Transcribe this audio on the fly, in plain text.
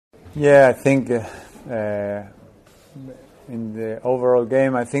Yeah, I think in the overall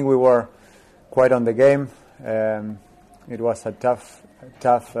game, I think we were quite on the game. It was a tough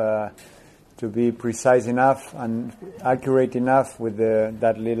to be precise enough and accurate enough with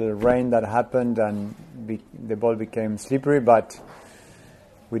that little rain that happened, and the ball became slippery. But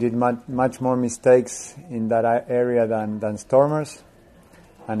we did much more mistakes in that area than Stormers,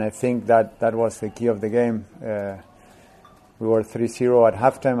 and I think that was the key of the game. We were 3-0 at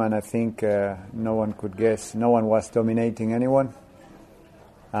halftime, and I think no one could guess. No one was dominating anyone.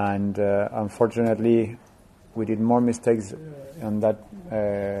 And unfortunately, we did more mistakes on that,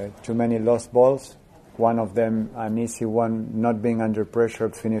 too many lost balls. One of them, an easy one, not being under pressure,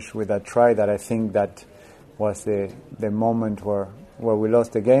 finished with a try that I think that was the moment where we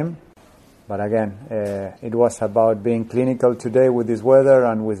lost the game. But again, it was about being clinical today with this weather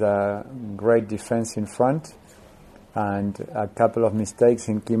and with a great defense in front. And a couple of mistakes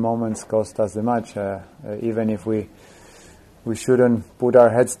in key moments cost us the match. Even if we shouldn't put our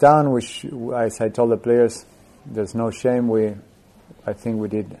heads down, as I told the players, there's no shame. I think we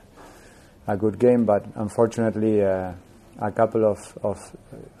did a good game, but unfortunately, a couple of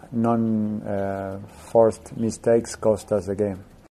non-forced mistakes cost us the game.